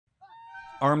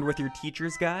Armed with your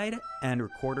teacher's guide and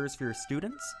recorders for your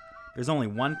students, there's only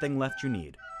one thing left you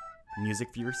need: music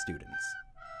for your students.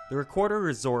 The Recorder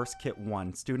Resource Kit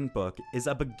 1 student book is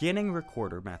a beginning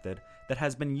recorder method that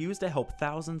has been used to help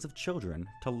thousands of children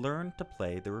to learn to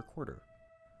play the recorder.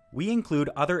 We include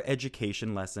other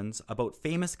education lessons about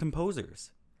famous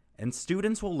composers, and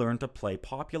students will learn to play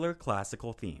popular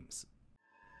classical themes.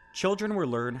 Children will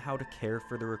learn how to care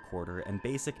for the recorder and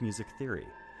basic music theory.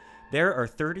 There are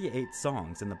 38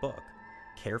 songs in the book,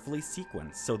 carefully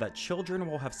sequenced so that children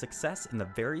will have success in the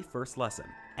very first lesson,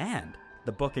 and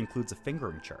the book includes a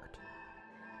fingering chart.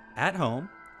 At home,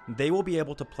 they will be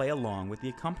able to play along with the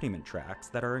accompaniment tracks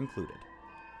that are included,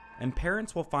 and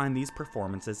parents will find these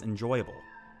performances enjoyable,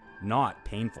 not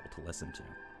painful to listen to.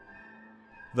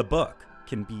 The book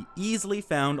can be easily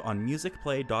found on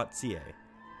musicplay.ca,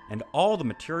 and all the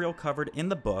material covered in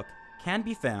the book can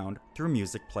be found through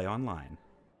Musicplay Online.